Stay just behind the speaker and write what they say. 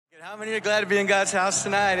How many are glad to be in God's house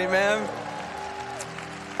tonight? Amen.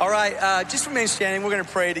 All right, just remain standing. We're going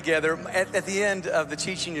to pray together. At the end of the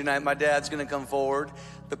teaching tonight, my dad's going to come forward,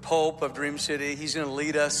 the Pope of Dream City. He's going to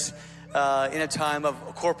lead us in a time of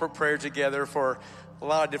corporate prayer together for a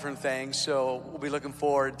lot of different things. So we'll be looking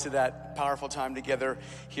forward to that powerful time together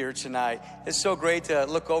here tonight. It's so great to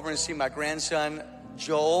look over and see my grandson,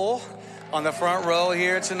 Joel, on the front row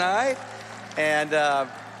here tonight. And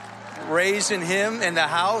raising him in the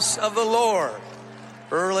house of the Lord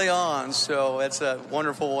early on. So it's a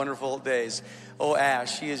wonderful, wonderful days. Oh,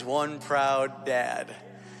 Ash, he is one proud dad.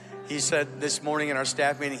 He said this morning in our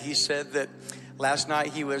staff meeting, he said that last night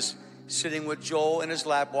he was sitting with Joel in his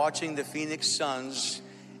lap watching the Phoenix Suns,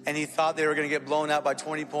 and he thought they were going to get blown out by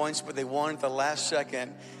 20 points, but they won at the last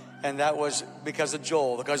second. And that was because of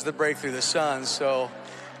Joel, because of the breakthrough, the Suns. So,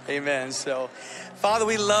 amen. So, Father,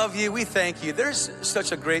 we love you. We thank you. There's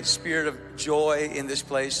such a great spirit of joy in this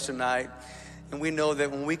place tonight. And we know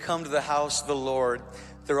that when we come to the house of the Lord,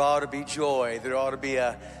 there ought to be joy. There ought to be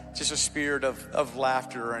just a spirit of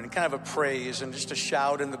laughter and kind of a praise and just a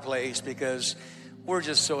shout in the place, because we're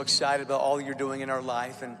just so excited about all you're doing in our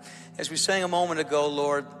life. And as we sang a moment ago,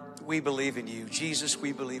 Lord, we believe in you. Jesus,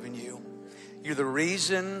 we believe in you. You're the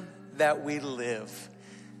reason that we live.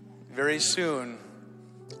 Very soon,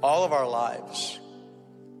 all of our lives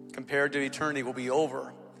compared to eternity will be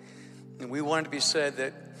over. And we want it to be said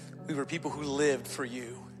that we were people who lived for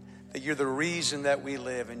you, that you're the reason that we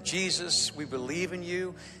live. And Jesus, we believe in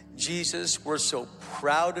you. Jesus, we're so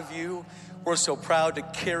proud of you. We're so proud to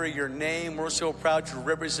carry your name. We're so proud to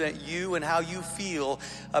represent you and how you feel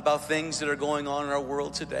about things that are going on in our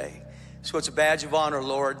world today. So it's a badge of honor,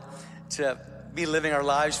 Lord, to be living our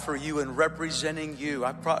lives for you and representing you.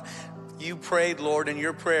 You prayed, Lord, in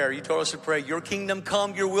your prayer. You told us to pray, your kingdom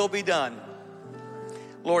come, your will be done.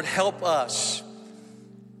 Lord, help us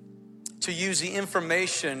to use the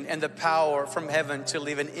information and the power from heaven to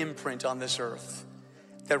leave an imprint on this earth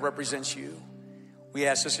that represents you. We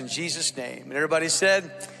ask this in Jesus' name. And everybody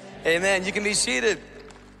said, amen. You can be seated.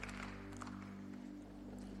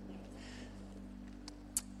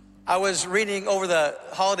 I was reading over the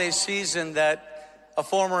holiday season that a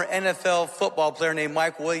former NFL football player named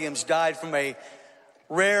Mike Williams died from a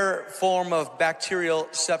rare form of bacterial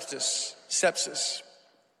sepsis.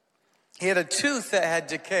 He had a tooth that had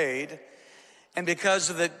decayed, and because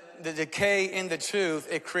of the decay in the tooth,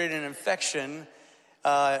 it created an infection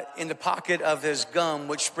in the pocket of his gum,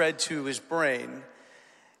 which spread to his brain.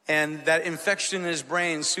 And that infection in his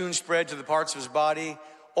brain soon spread to the parts of his body.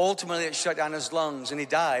 Ultimately, it shut down his lungs, and he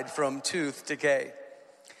died from tooth decay.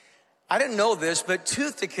 I didn't know this, but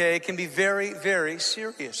tooth decay can be very, very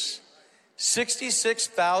serious.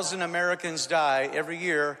 66,000 Americans die every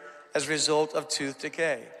year as a result of tooth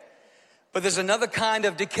decay. But there's another kind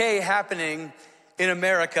of decay happening in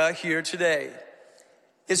America here today.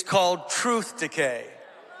 It's called truth decay.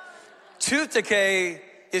 Tooth decay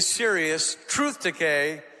is serious. Truth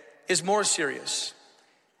decay is more serious.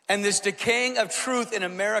 And this decaying of truth in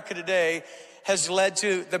America today has led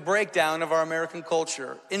to the breakdown of our American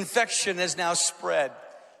culture. Infection has now spread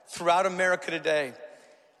throughout America today.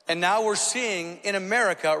 And now we're seeing in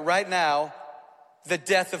America right now the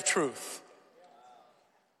death of truth.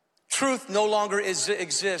 Truth no longer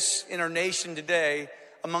exists in our nation today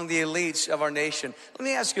among the elites of our nation. Let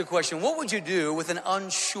me ask you a question. What would you do with an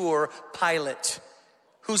unsure pilot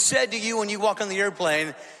who said to you when you walk on the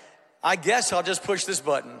airplane, I guess I'll just push this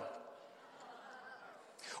button?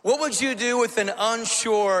 What would you do with an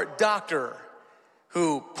unsure doctor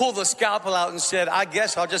who pulled the scalpel out and said, I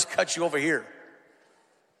guess I'll just cut you over here?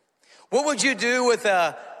 What would you do with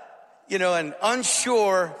an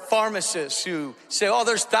unsure pharmacist who say, oh,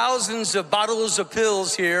 there's thousands of bottles of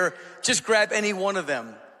pills here, just grab any one of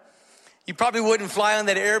them? You probably wouldn't fly on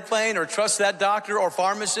that airplane or trust that doctor or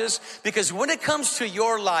pharmacist, because when it comes to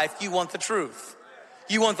your life, you want the truth.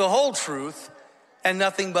 You want the whole truth and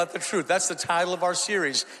nothing but the truth. That's the title of our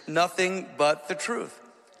series, Nothing But the Truth.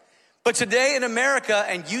 But today in America,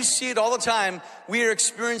 and you see it all the time, we are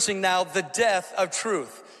experiencing now the death of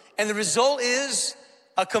truth. And the result is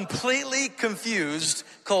a completely confused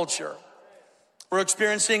culture. We're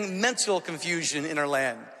experiencing mental confusion in our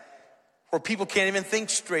land, where people can't even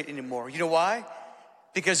think straight anymore. You know why?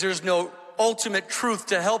 Because there's no ultimate truth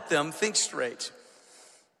to help them think straight.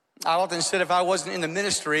 I often said if I wasn't in the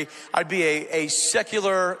ministry, I'd be a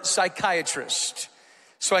secular psychiatrist.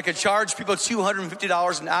 So I could charge people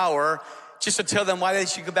 $250 an hour just to tell them why they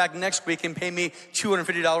should go back next week and pay me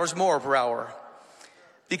 $250 more per hour.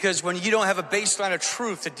 Because when you don't have a baseline of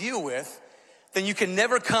truth to deal with, then you can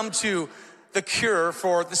never come to the cure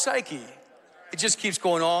for the psyche. It just keeps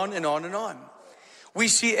going on and on and on. We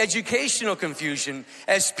see educational confusion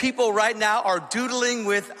as people right now are doodling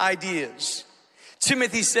with ideas.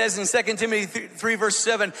 Timothy says in 2 Timothy 3 verse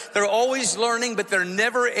 7, they're always learning, but they're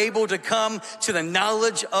never able to come to the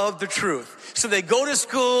knowledge of the truth. So they go to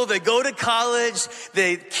school, they go to college,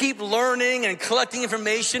 they keep learning and collecting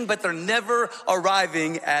information, but they're never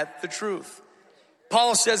arriving at the truth.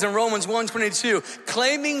 Paul says in Romans 1:22,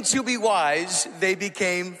 claiming to be wise, they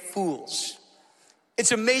became fools.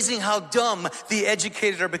 It's amazing how dumb the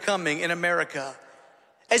educated are becoming in America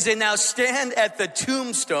as they now stand at the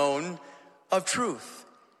tombstone of truth.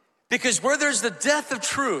 Because where there's the death of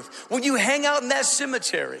truth, when you hang out in that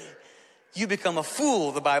cemetery, you become a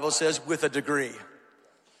fool, the Bible says, with a degree.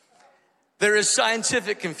 There is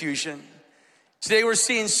scientific confusion. Today we're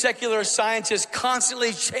seeing secular scientists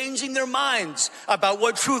constantly changing their minds about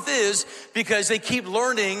what truth is because they keep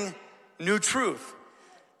learning new truth.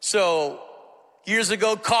 So years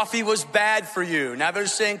ago, coffee was bad for you. Now they're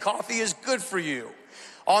saying coffee is good for you.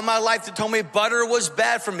 All my life they told me butter was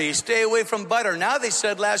bad for me. Stay away from butter. Now they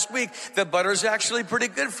said last week that butter is actually pretty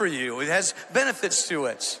good for you. It has benefits to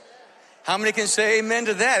it. How many can say amen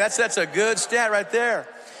to that? That's a good stat right there.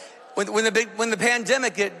 When the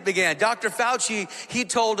pandemic began, Dr. Fauci, he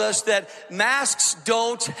told us that masks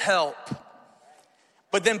don't help.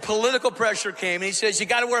 But then political pressure came and he says, you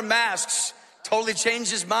gotta wear masks. Totally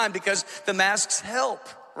changed his mind because the masks help,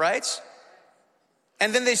 right?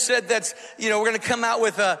 And then they said that, we're gonna come out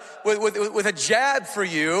with a jab for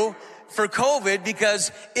you for COVID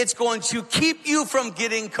because it's going to keep you from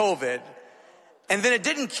getting COVID. And then it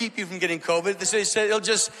didn't keep you from getting COVID. They said it'll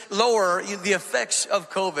just lower the effects of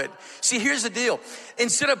COVID. See, here's the deal.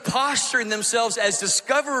 Instead of posturing themselves as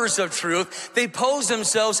discoverers of truth, they pose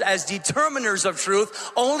themselves as determiners of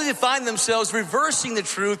truth, only to find themselves reversing the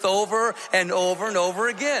truth over and over and over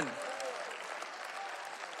again.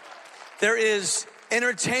 There is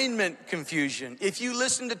entertainment confusion. If you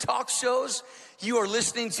listen to talk shows, you are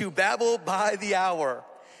listening to babble by the hour.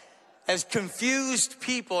 As confused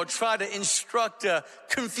people try to instruct a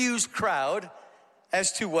confused crowd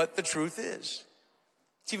as to what the truth is.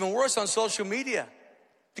 It's even worse on social media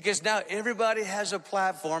because now everybody has a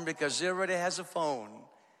platform because everybody has a phone.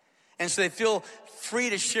 And so they feel free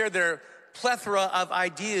to share their plethora of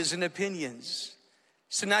ideas and opinions.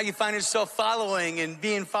 So now you find yourself following and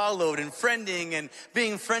being followed and friending and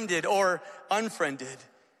being friended or unfriended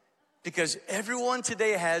because everyone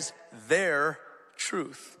today has their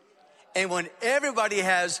truth. And when everybody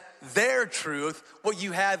has their truth, what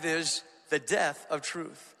you have is the death of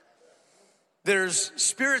truth. There's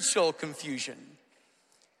spiritual confusion.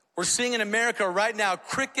 We're seeing in America right now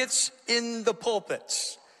crickets in the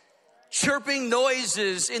pulpits, chirping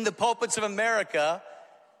noises in the pulpits of America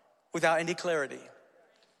without any clarity.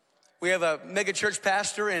 We have a mega church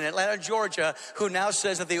pastor in Atlanta, Georgia, who now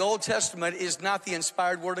says that the Old Testament is not the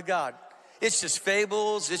inspired word of God. It's just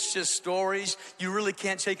fables, it's just stories. You really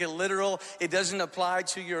can't take it literal. It doesn't apply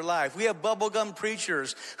to your life. We have bubblegum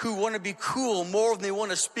preachers who want to be cool more than they want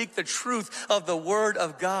to speak the truth of the word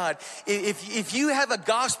of God. If you have a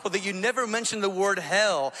gospel that you never mention the word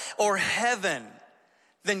hell or heaven,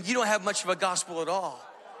 then you don't have much of a gospel at all.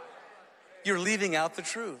 You're leaving out the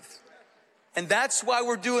truth. And that's why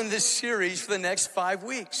we're doing this series for the next 5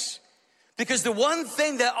 weeks. Because the one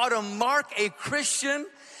thing that ought to mark a Christian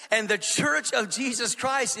and the church of Jesus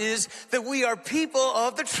Christ is that we are people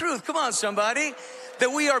of the truth. Come on, somebody.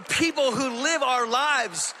 That we are people who live our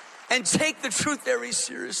lives and take the truth very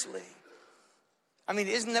seriously. I mean,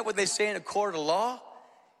 isn't that what they say in a court of law?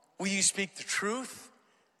 Will you speak the truth,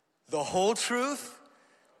 the whole truth,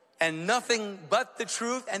 and nothing but the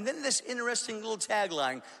truth? And then this interesting little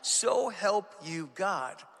tagline, so help you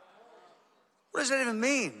God. What does that even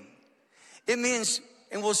mean? It means,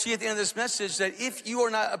 and we'll see at the end of this message, that if you are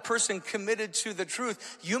not a person committed to the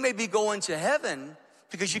truth, you may be going to heaven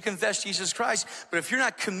because you confess Jesus Christ. But if you're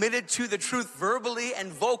not committed to the truth verbally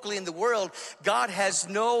and vocally in the world, God has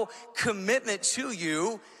no commitment to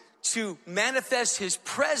you to manifest his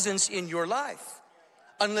presence in your life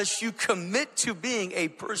unless you commit to being a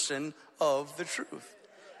person of the truth.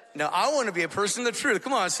 Now, I want to be a person of the truth.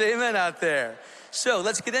 Come on, say amen out there. So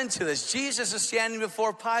let's get into this. Jesus is standing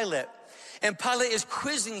before Pilate. And Pilate is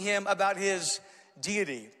quizzing him about his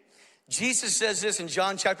deity. Jesus says this in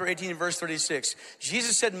John chapter 18 and verse 36.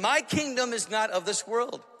 Jesus said, my kingdom is not of this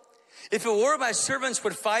world. If it were, my servants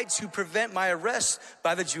would fight to prevent my arrest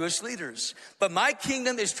by the Jewish leaders. But my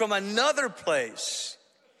kingdom is from another place.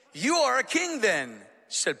 You are a king then,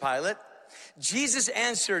 said Pilate. Jesus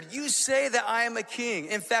answered, you say that I am a king.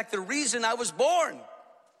 In fact, the reason I was born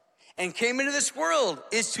and came into this world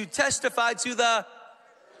is to testify to the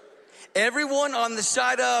everyone on the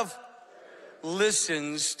side of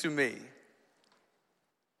listens to me.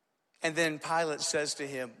 And then Pilate says to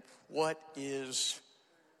him, what is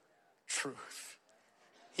truth?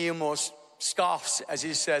 He almost scoffs as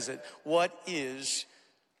he says it. What is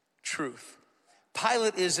truth?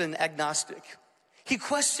 Pilate is an agnostic. He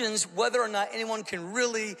questions whether or not anyone can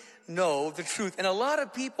really know the truth. And a lot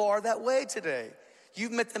of people are that way today.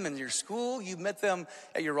 You've met them in your school. You've met them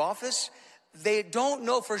at your office. They don't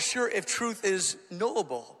know for sure if truth is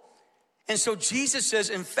knowable. And so Jesus says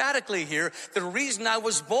emphatically here, the reason I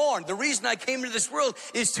was born, the reason I came into this world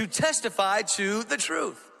is to testify to the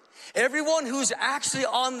truth. Everyone who's actually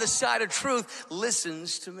on the side of truth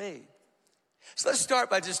listens to me. So let's start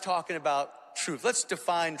by just talking about truth. Let's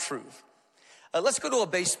define truth. Let's go to a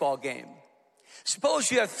baseball game. Suppose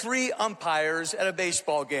you have 3 umpires at a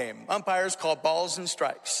baseball game. Umpires call balls and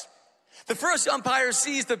strikes. The first umpire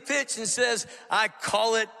sees the pitch and says, I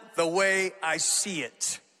call it the way I see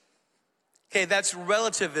it. Okay, that's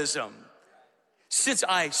relativism. Since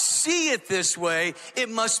I see it this way, it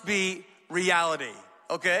must be reality,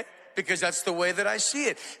 okay? Because that's the way that I see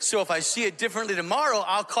it. So if I see it differently tomorrow,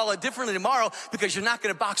 I'll call it differently tomorrow because you're not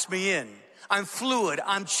gonna box me in. I'm fluid,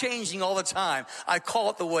 I'm changing all the time. I call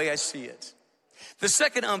it the way I see it. The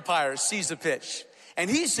second umpire sees the pitch and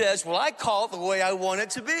he says, well, I call it the way I want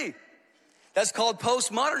it to be. That's called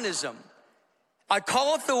postmodernism. I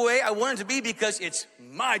call it the way I want it to be because it's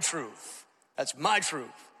my truth. That's my truth.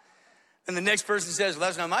 And the next person says, well,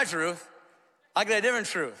 that's not my truth. I got a different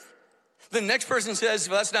truth. The next person says,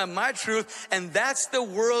 well, that's not my truth. And that's the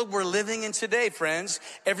world we're living in today, friends.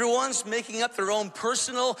 Everyone's making up their own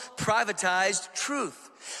personal, privatized truth.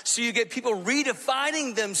 So you get people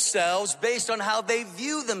redefining themselves based on how they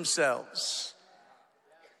view themselves.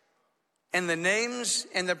 And the names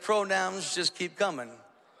and the pronouns just keep coming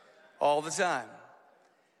all the time.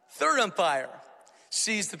 Third umpire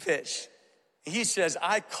sees the pitch. He says,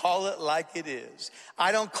 I call it like it is.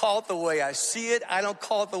 I don't call it the way I see it. I don't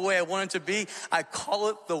call it the way I want it to be. I call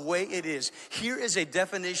it the way it is. Here is a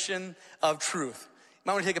definition of truth. You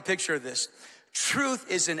might want to take a picture of this. Truth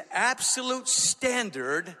is an absolute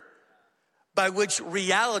standard by which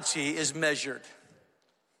reality is measured.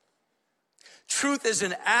 Truth is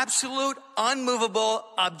an absolute, unmovable,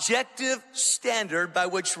 objective standard by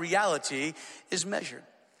which reality is measured.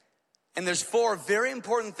 And there's 4 very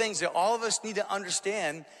important things that all of us need to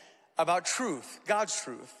understand about truth, God's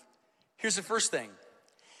truth. Here's the first thing.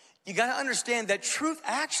 You got to understand that truth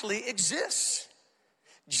actually exists.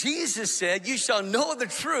 Jesus said, you shall know the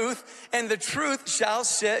truth, and the truth shall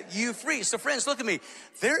set you free. So friends, look at me.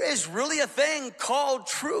 There is really a thing called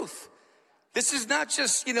truth. This is not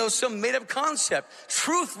just, some made up concept.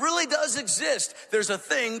 Truth really does exist. There's a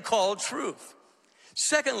thing called truth.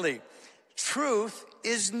 Secondly, truth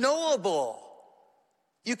is knowable.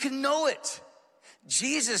 You can know it.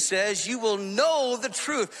 Jesus says you will know the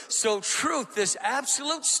truth. So truth, this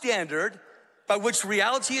absolute standard by which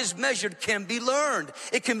reality is measured, can be learned.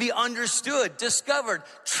 It can be understood, discovered.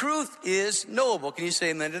 Truth is knowable. Can you say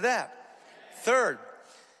amen to that? Third,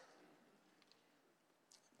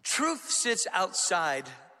 truth sits outside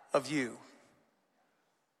of you.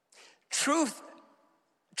 Truth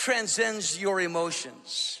transcends your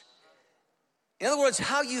emotions. In other words,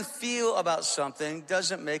 how you feel about something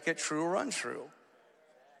doesn't make it true or untrue.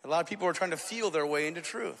 A lot of people are trying to feel their way into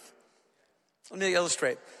truth. Let me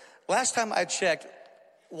illustrate. Last time I checked,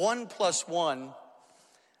 1 + 1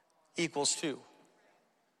 = 2.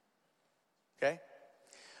 Okay?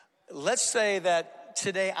 Let's say that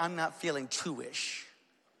today I'm not feeling 2-ish.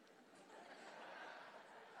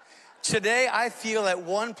 Today I feel that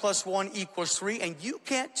 1 + 1 = 3, and you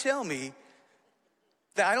can't tell me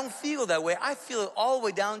that I don't feel that way. I feel it all the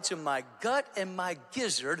way down to my gut and my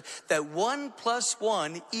gizzard that 1 +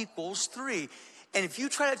 1 = 3. And if you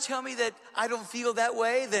try to tell me that I don't feel that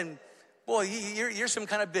way, then boy, you're some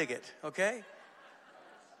kind of bigot, okay?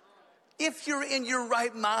 If you're in your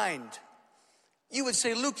right mind, you would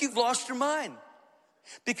say, Luke, you've lost your mind.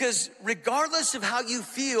 Because regardless of how you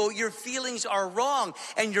feel, your feelings are wrong,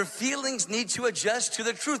 and your feelings need to adjust to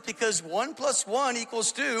the truth, because 1 + 1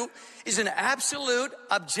 = 2 is an absolute,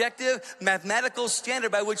 objective, mathematical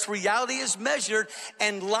standard by which reality is measured,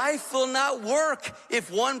 and life will not work if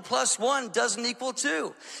 1 + 1 doesn't equal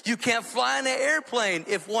 2. You can't fly in an airplane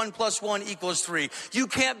if 1 + 1 = 3. You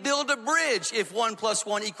can't build a bridge if 1 +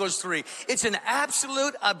 1 = 3. It's an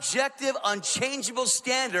absolute, objective, unchangeable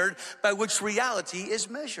standard by which reality is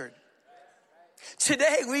measured.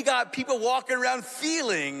 Today, we got people walking around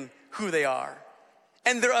feeling who they are.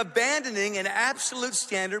 And they're abandoning an absolute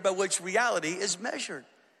standard by which reality is measured.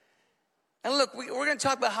 And look, we're going to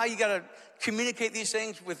talk about how you got to communicate these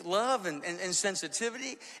things with love and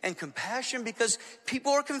sensitivity and compassion, because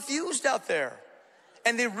people are confused out there.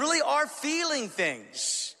 And they really are feeling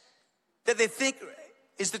things that they think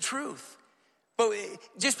is the truth. But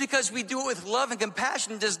just because we do it with love and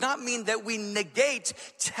compassion does not mean that we negate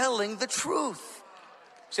telling the truth.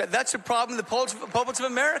 So that's a problem in the pulpits of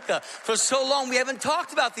America. For so long, we haven't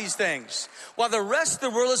talked about these things, while the rest of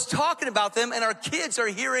the world is talking about them, and our kids are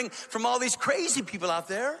hearing from all these crazy people out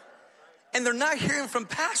there. And they're not hearing from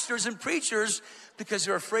pastors and preachers because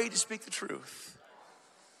they're afraid to speak the truth.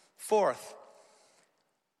 Fourth,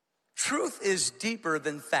 truth is deeper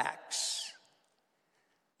than facts.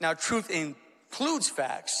 Now, truth includes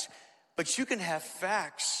facts, but you can have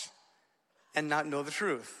facts and not know the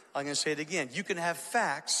truth. I'm going to say it again. You can have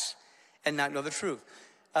facts and not know the truth.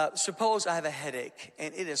 Suppose I have a headache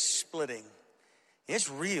and it is splitting. It's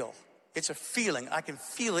real. It's a feeling. I can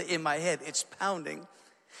feel it in my head. It's pounding.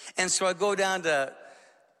 And so I go down to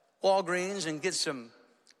Walgreens and get some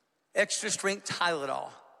extra strength Tylenol.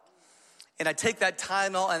 And I take that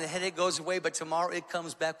Tylenol and the headache goes away, but tomorrow it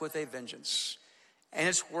comes back with a vengeance. And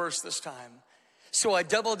it's worse this time. So I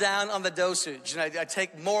double down on the dosage, and I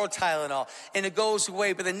take more Tylenol, and it goes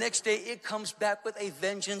away. But the next day, it comes back with a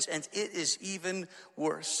vengeance, and it is even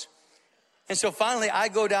worse. And so finally, I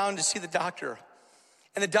go down to see the doctor.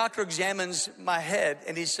 And the doctor examines my head,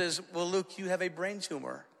 and he says, well, Luke, you have a brain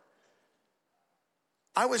tumor.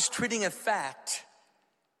 I was treating a fact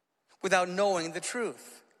without knowing the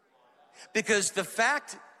truth. Because the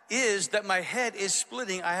fact is that my head is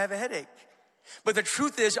splitting. I have a headache. But the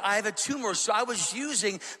truth is, I have a tumor. So I was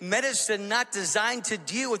using medicine not designed to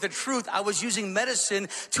deal with the truth. I was using medicine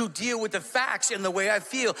to deal with the facts and the way I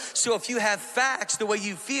feel. So if you have facts the way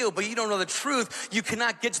you feel, but you don't know the truth, you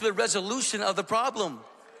cannot get to the resolution of the problem.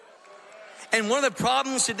 And one of the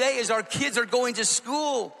problems today is our kids are going to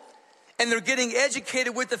school and they're getting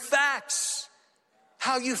educated with the facts.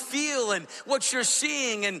 How you feel and what you're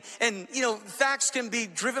seeing. And you know, facts can be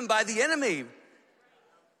driven by the enemy.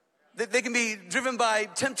 They can be driven by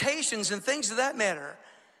temptations and things of that matter.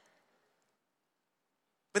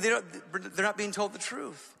 But they're not being told the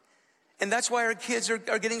truth. And that's why our kids are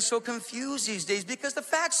getting so confused these days, because the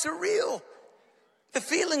facts are real. The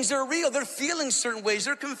feelings are real. They're feeling certain ways.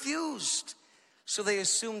 They're confused. So they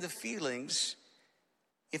assume the feelings,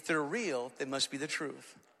 if they're real, they must be the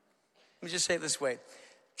truth. Let me just say it this way.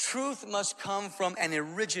 Truth must come from an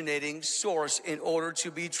originating source in order to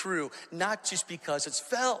be true, not just because it's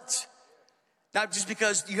felt, not just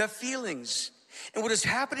because you have feelings. And what is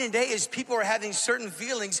happening today is people are having certain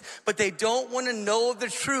feelings, but they don't want to know the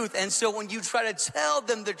truth. And so when you try to tell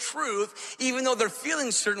them the truth, even though they're feeling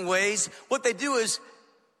certain ways, what they do is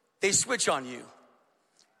they switch on you.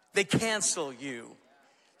 They cancel you.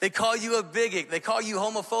 They call you a bigot. They call you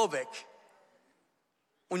homophobic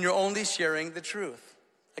when you're only sharing the truth.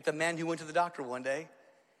 Like the man who went to the doctor one day,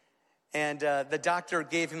 and the doctor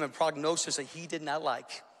gave him a prognosis that he did not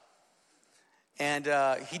like. And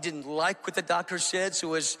he didn't like what the doctor said,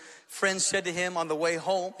 so his friend said to him on the way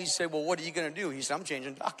home, he said, well, what are you going to do? He said, I'm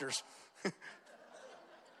changing doctors.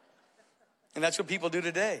 And that's what people do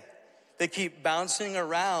today. They keep bouncing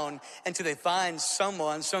around until they find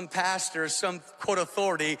someone, some pastor, some quote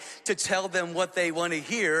authority to tell them what they want to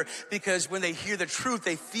hear, because when they hear the truth,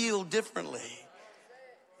 they feel differently.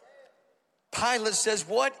 Pilate says,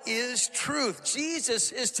 what is truth?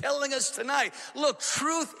 Jesus is telling us tonight, look,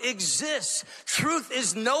 truth exists. Truth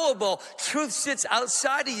is knowable. Truth sits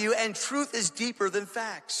outside of you, and truth is deeper than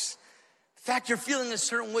facts. The fact you're feeling a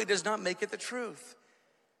certain way does not make it the truth.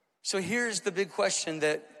 So here's the big question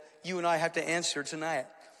that you and I have to answer tonight.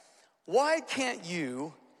 Why can't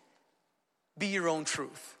you be your own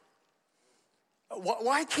truth?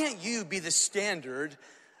 Why can't you be the standard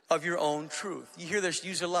of your own truth? You hear this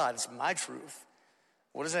used a lot. It's my truth.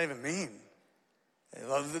 What does that even mean?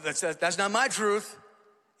 That's not my truth.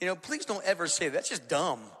 You know, please don't ever say that. That's just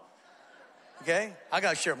dumb. Okay? I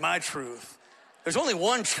got to share my truth. There's only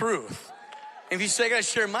one truth. If you say I got to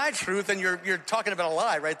share my truth, then you're talking about a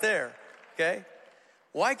lie right there. Okay?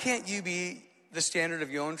 Why can't you be the standard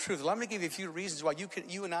of your own truth? Well, let me give you a few reasons why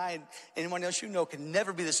you and I and anyone else you know can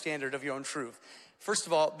never be the standard of your own truth. First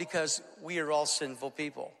of all, because we are all sinful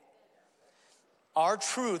people. Our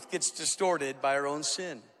truth gets distorted by our own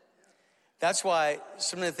sin. That's why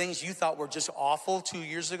some of the things you thought were just awful 2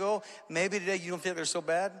 years ago, maybe today you don't feel they're so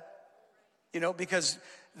bad. You know, because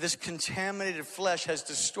this contaminated flesh has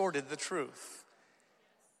distorted the truth.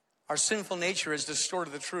 Our sinful nature has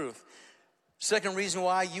distorted the truth. Second reason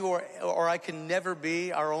why you or I can never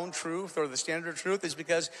be our own truth or the standard of truth is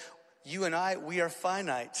because you and I, we are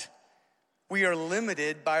finite. We are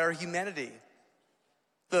limited by our humanity.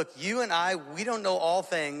 Look, you and I, we don't know all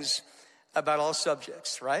things about all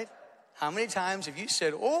subjects, right? How many times have you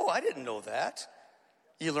said, oh, I didn't know that?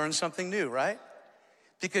 You learn something new, right?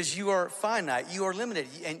 Because you are finite, you are limited.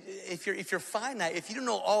 And if you're finite, if you don't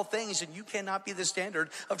know all things, then you cannot be the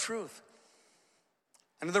standard of truth.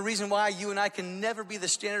 Another reason why you and I can never be the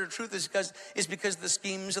standard of truth is because of the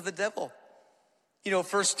schemes of the devil. You know,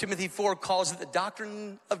 1 Timothy 4 calls it the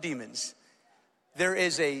doctrine of demons. There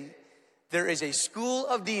is a school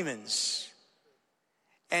of demons.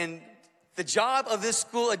 And the job of this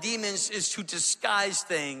school of demons is to disguise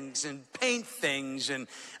things and paint things and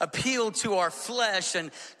appeal to our flesh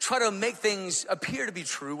and try to make things appear to be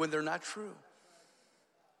true when they're not true.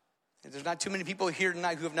 And there's not too many people here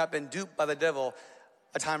tonight who have not been duped by the devil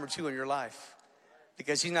a time or two in your life,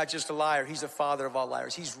 because he's not just a liar, he's the father of all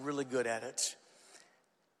liars. He's really good at it.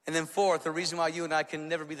 And then fourth, the reason why you and I can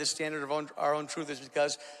never be the standard of our own truth is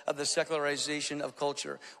because of the secularization of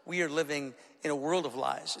culture. We are living in a world of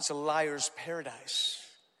lies. It's a liar's paradise.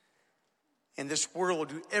 And this world will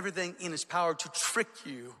do everything in its power to trick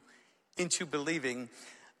you into believing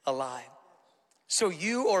a lie. So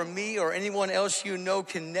you or me or anyone else you know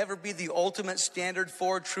can never be the ultimate standard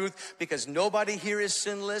for truth, because nobody here is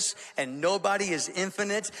sinless and nobody is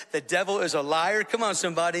infinite. The devil is a liar. Come on,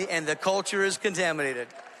 somebody. And the culture is contaminated.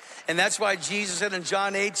 And that's why Jesus said in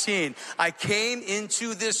John 18, I came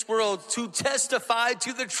into this world to testify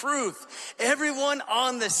to the truth. Everyone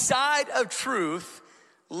on the side of truth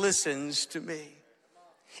listens to me.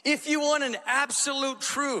 If you want an absolute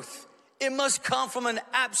truth, it must come from an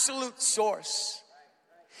absolute source.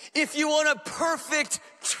 If you want a perfect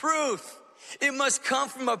truth, it must come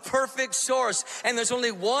from a perfect source. And there's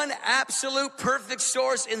only one absolute perfect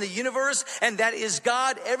source in the universe, and that is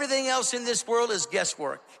God. Everything else in this world is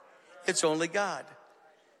guesswork. It's only God.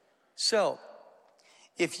 So,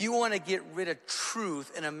 if you want to get rid of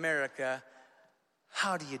truth in America,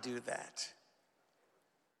 how do you do that?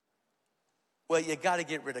 Well, you got to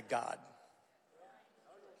get rid of God.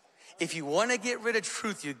 If you want to get rid of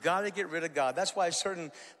truth, you got to get rid of God. That's why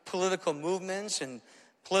certain political movements and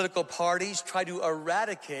political parties try to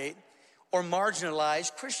eradicate or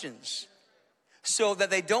marginalize Christians so that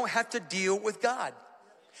they don't have to deal with God.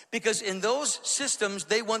 Because in those systems,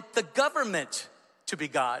 they want the government to be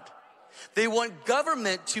God. They want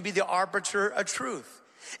government to be the arbiter of truth.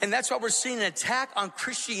 And that's why we're seeing an attack on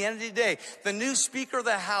Christianity today. The new Speaker of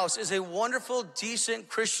the House is a wonderful, decent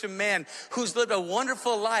Christian man who's lived a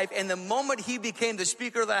wonderful life. And the moment he became the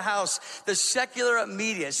Speaker of the House, the secular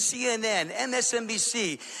media, CNN,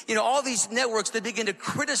 MSNBC, all these networks, they begin to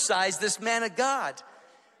criticize this man of God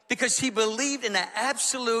because he believed in the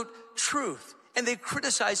absolute truth. And they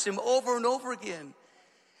criticize him over and over again.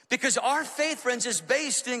 Because our faith, friends, is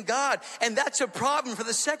based in God. And that's a problem for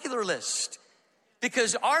the secularist.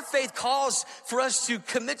 Because our faith calls for us to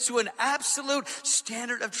commit to an absolute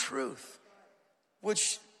standard of truth,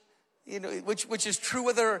 which is true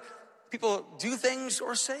whether people do things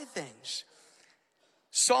or say things.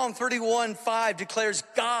 Psalm 31:5 declares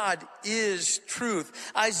God is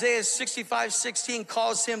truth. Isaiah 65:16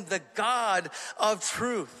 calls him the God of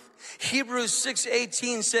truth. Hebrews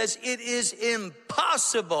 6:18 says it is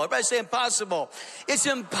impossible. Everybody say impossible. It's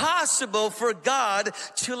impossible for God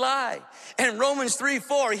to lie. And Romans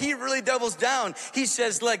 3:4, he really doubles down. He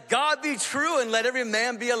says, let God be true and let every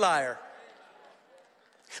man be a liar.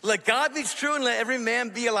 Let God be true and let every man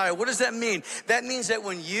be a liar. What does that mean? That means that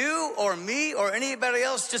when you or me or anybody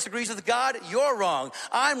else disagrees with God, you're wrong.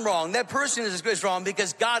 I'm wrong. That person is wrong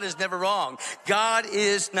because God is never wrong. God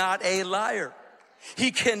is not a liar.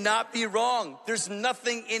 He cannot be wrong. There's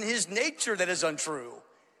nothing in his nature that is untrue.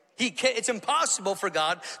 It's impossible for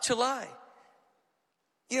God to lie.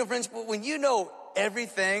 Friends, when you know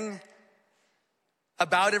everything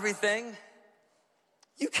about everything,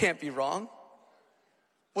 you can't be wrong.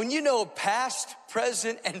 When you know past,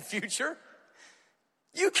 present, and future,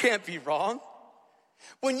 you can't be wrong.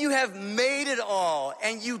 When you have made it all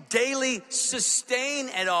and you daily sustain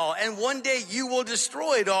it all and one day you will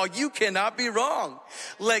destroy it all, you cannot be wrong.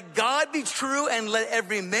 Let God be true and let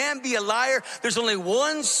every man be a liar. There's only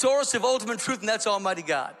one source of ultimate truth, and that's Almighty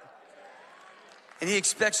God. And he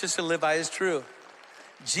expects us to live by his truth.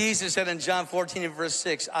 Jesus said in John 14 and verse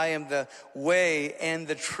 6, I am the way and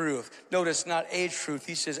the truth. Notice, not a truth.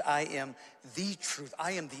 He says, I am the truth.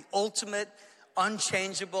 I am the ultimate,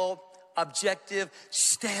 unchangeable, objective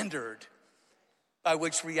standard by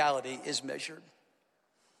which reality is measured.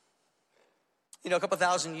 You know, a couple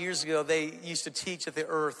thousand years ago, they used to teach that the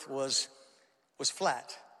earth was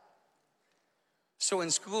flat. So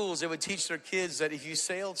in schools, they would teach their kids that if you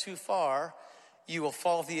sail too far, you will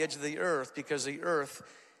fall off the edge of the earth because the earth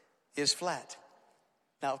is flat.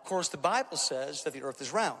 Now, of course, the Bible says that the earth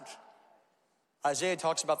is round. Isaiah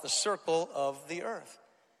talks about the circle of the earth.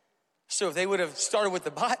 So if they would have started with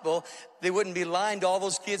the Bible, they wouldn't be lying to all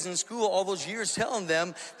those kids in school all those years telling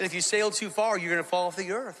them that if you sail too far, you're going to fall off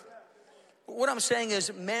the earth. What I'm saying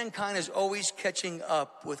is mankind is always catching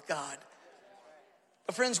up with God.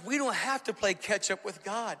 But friends, we don't have to play catch up with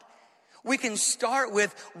God. We can start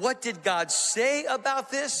with, what did God say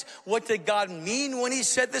about this? What did God mean when he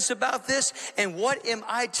said this about this? And what am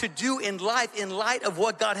I to do in life in light of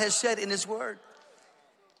what God has said in his word?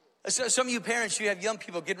 So some of you parents, you have young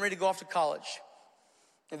people getting ready to go off to college.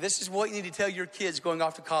 And this is what you need to tell your kids going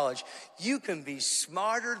off to college. You can be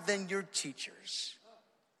smarter than your teachers.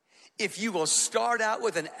 If you will start out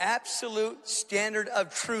with an absolute standard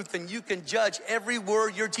of truth, then you can judge every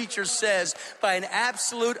word your teacher says by an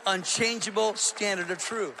absolute, unchangeable standard of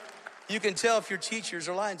truth. You can tell if your teachers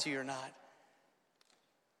are lying to you or not.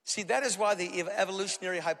 See, that is why the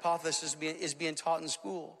evolutionary hypothesis is being taught in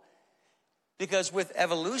school. Because with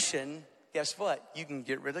evolution, guess what? You can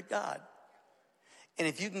get rid of God. And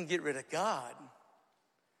if you can get rid of God,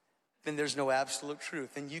 then there's no absolute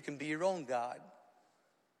truth. And you can be your own God.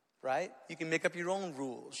 Right? You can make up your own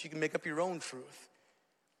rules. You can make up your own truth.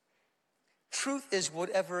 Truth is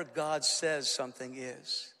whatever God says something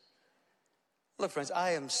is. Look, friends,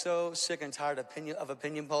 I am so sick and tired of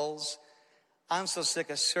opinion polls. I'm so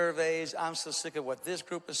sick of surveys. I'm so sick of what this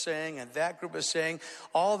group is saying and that group is saying.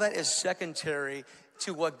 All that is secondary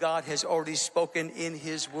to what God has already spoken in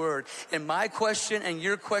his word. And my question and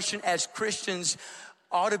your question as Christians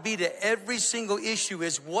ought to be to every single issue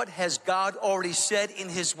is, what has God already said in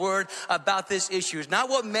his word about this issue? It's not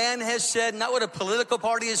what man has said, not what a political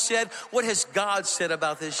party has said. What has God said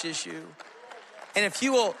about this issue? And if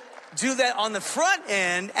you will do that on the front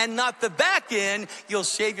end and not the back end, you'll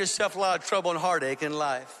save yourself a lot of trouble and heartache in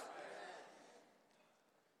life.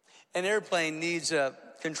 An airplane needs a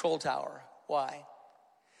control tower. Why?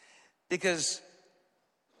 Because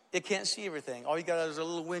it can't see everything. All you got is a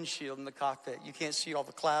little windshield in the cockpit. You can't see all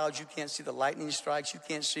the clouds. You can't see the lightning strikes. You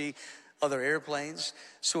can't see other airplanes.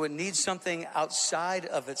 So it needs something outside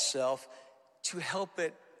of itself to help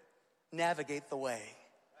it navigate the way,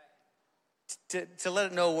 to let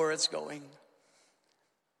it know where it's going.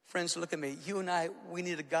 Friends, look at me. You and I, we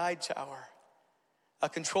need a guide tower, a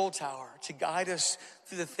control tower to guide us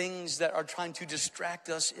through the things that are trying to distract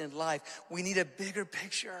us in life. We need a bigger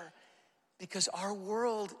picture. Because our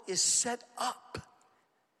world is set up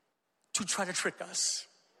to try to trick us.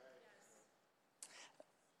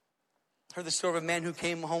 I heard the story of a man who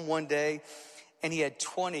came home one day and he had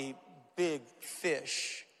 20 big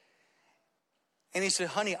fish. And he said,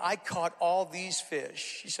 honey, I caught all these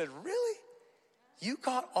fish. She said, really? You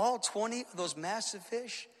caught all 20 of those massive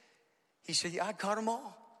fish? He said, yeah, I caught them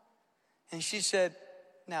all. And she said,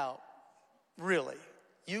 now, really,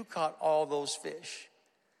 you caught all those fish?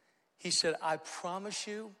 He said, I promise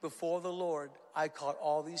you before the Lord, I caught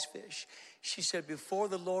all these fish. She said, before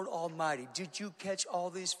the Lord Almighty, did you catch all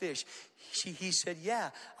these fish? He said, yeah.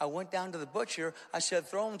 I went down to the butcher. I said,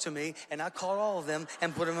 throw them to me. And I caught all of them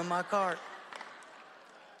and put them in my cart.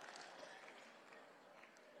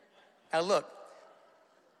 Now look,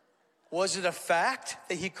 was it a fact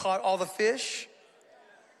that he caught all the fish?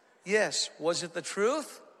 Yes. Was it the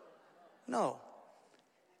truth? No.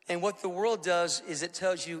 And what the world does is it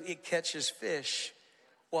tells you it catches fish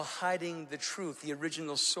while hiding the truth, the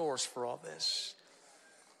original source for all this.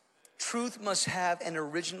 Truth must have an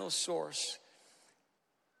original source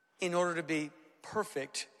in order to be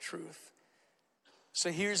perfect truth.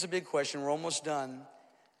 So here's a big question. We're almost done.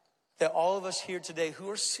 That all of us here today who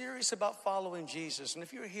are serious about following Jesus, and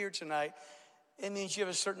if you're here tonight, it means you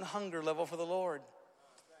have a certain hunger level for the Lord.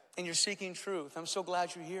 And you're seeking truth. I'm so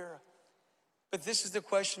glad you're here. But this is the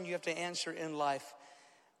question you have to answer in life.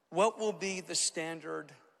 What will be the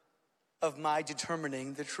standard of my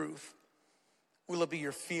determining the truth? Will it be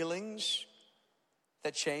your feelings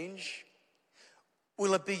that change?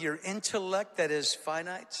 Will it be your intellect that is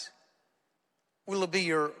finite? Will it be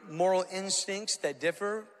your moral instincts that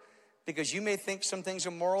differ? Because you may think some things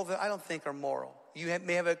are moral that I don't think are moral. You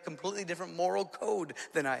may have a completely different moral code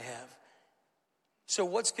than I have. So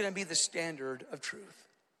what's going to be the standard of truth?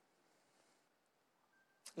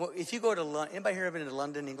 Well, if you go to London, anybody here ever been to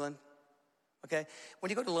London, England? Okay. When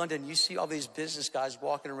you go to London, you see all these business guys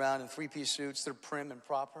walking around in three-piece suits. They're prim and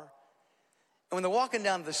proper. And when they're walking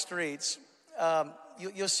down the streets,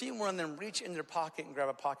 you'll see one of them reach in their pocket and grab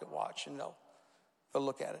a pocket watch, and they'll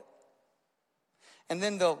look at it. And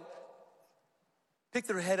then they'll pick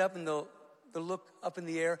their head up and they'll look up in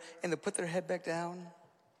the air, and they'll put their head back down.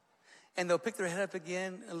 And they'll pick their head up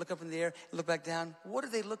again and look up in the air and look back down. What are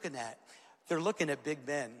they looking at? They're looking at Big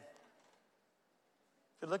Ben.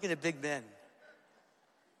 They're looking at Big Ben,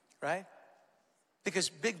 right? Because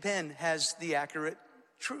Big Ben has the accurate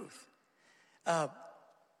truth.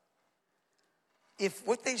 If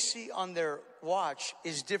what they see on their watch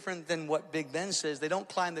is different than what Big Ben says, they don't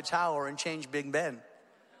climb the tower and change Big Ben.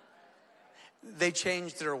 They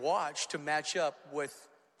change their watch to match up with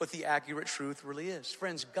what the accurate truth really is.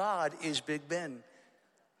 Friends, God is Big Ben.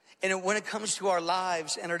 And when it comes to our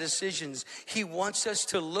lives and our decisions, he wants us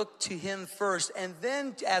to look to him first and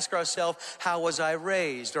then to ask ourselves, how was I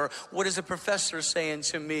raised? Or what is the professor saying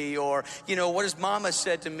to me? Or, what has mama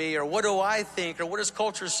said to me? Or what do I think? Or what is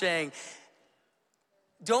culture saying?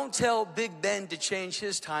 Don't tell Big Ben to change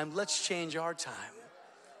his time. Let's change our time.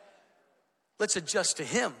 Let's adjust to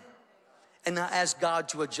him and not ask God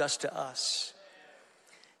to adjust to us.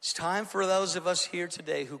 It's time for those of us here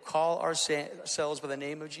today who call ourselves by the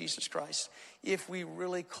name of Jesus Christ, if we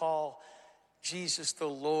really call Jesus the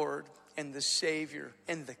Lord and the Savior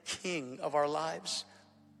and the King of our lives,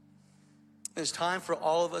 it's time for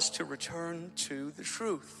all of us to return to the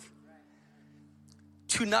truth,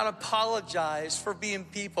 to not apologize for being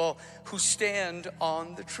people who stand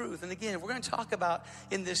on the truth. And again, we're going to talk about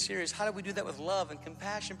in this series, how do we do that with love and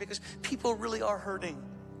compassion? Because people really are hurting.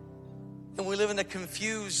 And we live in a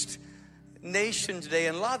confused nation today.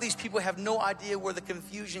 And a lot of these people have no idea where the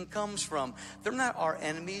confusion comes from. They're not our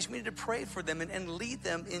enemies. We need to pray for them and lead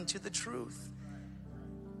them into the truth.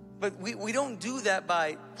 But we don't do that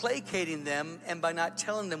by placating them and by not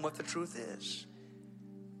telling them what the truth is.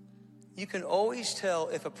 You can always tell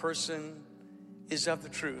if a person is of the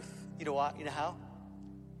truth. You know why? You know how?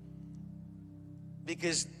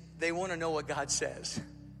 Because they want to know what God says.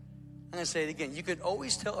 I'm going to say it again. You can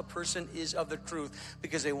always tell a person is of the truth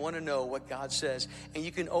because they want to know what God says. And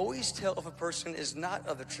you can always tell if a person is not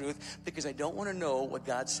of the truth because they don't want to know what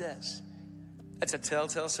God says. That's a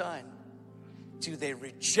telltale sign. Do they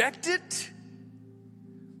reject it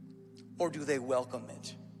or do they welcome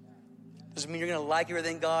it? Doesn't mean you're going to like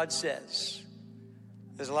everything God says.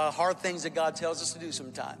 There's a lot of hard things that God tells us to do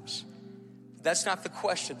sometimes. That's not the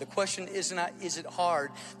question. The question is not, is it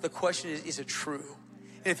hard? The question is it true?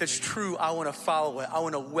 And if it's true, I want to follow it. I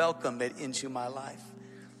want to welcome it into my life.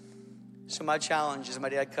 So my challenge as my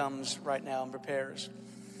dad comes right now and prepares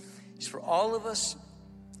is for all of us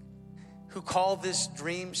who call this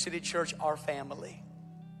Dream City Church our family.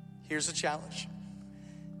 Here's the challenge.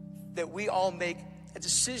 That we all make a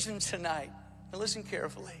decision tonight, and listen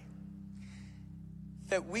carefully,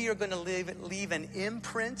 that we are going to leave an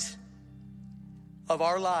imprint of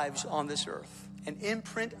our lives on this earth, an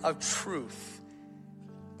imprint of truth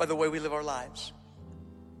by the way we live our lives.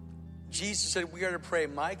 Jesus said we are to pray,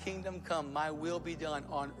 my kingdom come, my will be done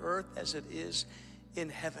on earth as it is in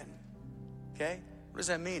heaven. Okay? What does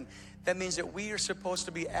that mean? That means that we are supposed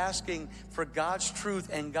to be asking for God's truth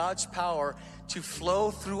and God's power to flow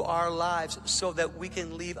through our lives so that we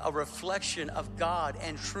can leave a reflection of God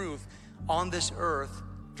and truth on this earth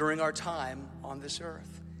during our time on this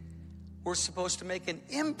earth. We're supposed to make an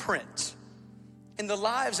imprint in the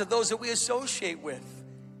lives of those that we associate with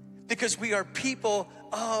because we are people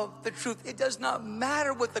of the truth. It does not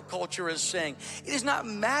matter what the culture is saying. It does not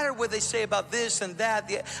matter what they say about this and that,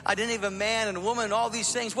 the identity of a man and a woman and all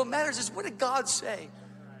these things. What matters is, what did God say?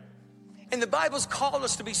 And the Bible's called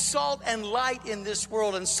us to be salt and light in this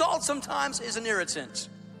world. And salt sometimes is an irritant.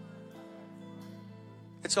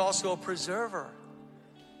 It's also a preserver.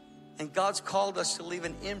 And God's called us to leave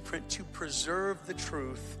an imprint to preserve the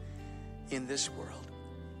truth in this world.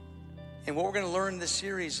 And what we're going to learn in this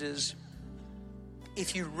series is,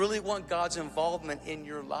 if you really want God's involvement in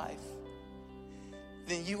your life,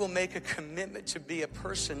 then you will make a commitment to be a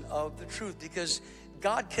person of the truth, because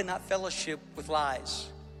God cannot fellowship with lies.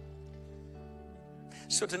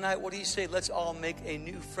 So tonight, what do you say? Let's all make a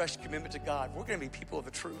new, fresh commitment to God. We're going to be people of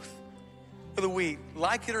the truth. Whether we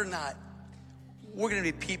like it or not, we're going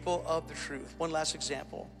to be people of the truth. One last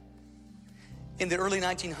example. In the early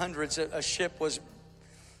 1900s, a ship was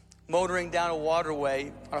motoring down a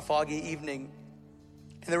waterway on a foggy evening,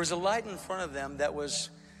 and there was a light in front of them that it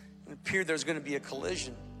appeared there was going to be a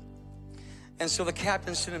collision. And so the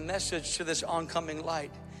captain sent a message to this oncoming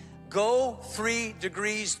light: go 3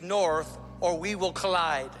 degrees north or we will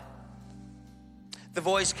collide. The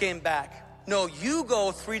voice came back: no, you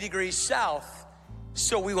go 3 degrees south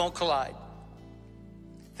so we won't collide.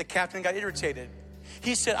 The captain got irritated.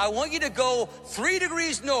 He said, I want you to go 3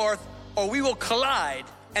 degrees north or we will collide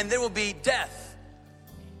and there will be death.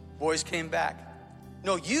 Boys came back.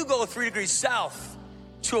 No, you go 3 degrees south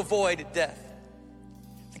to avoid death.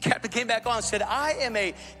 The captain came back on and said, I am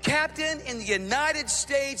a captain in the United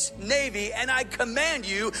States Navy and I command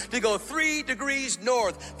you to go 3 degrees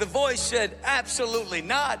north. The voice said, absolutely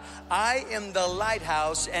not. I am the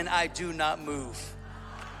lighthouse and I do not move.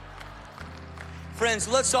 Friends,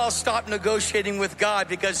 let's all stop negotiating with God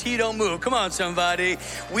because he don't move. Come on, somebody.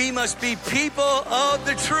 We must be people of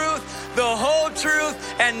the truth, the whole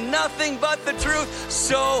truth, and nothing but the truth.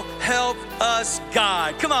 So help us,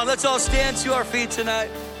 God. Come on, let's all stand to our feet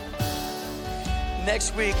tonight.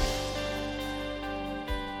 Next week,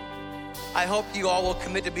 I hope you all will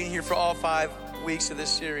commit to being here for all 5 weeks of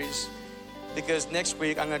this series, because next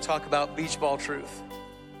week I'm going to talk about beach ball truth.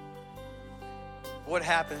 What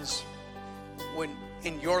happens when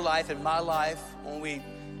in your life and my life, when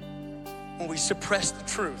we suppress the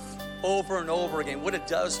truth over and over again, what it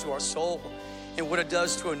does to our soul and what it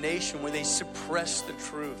does to a nation when they suppress the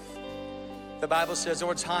truth. The Bible says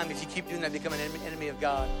over time, if you keep doing that, become an enemy of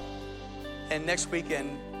God. And next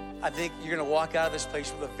weekend, I think you're gonna walk out of this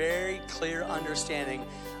place with a very clear understanding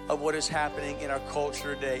of what is happening in our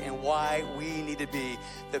culture today and why we need to be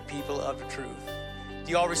the people of the truth.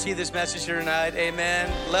 Do you all receive this message here tonight?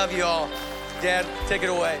 Amen. Love you all. Dad, take it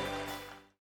away.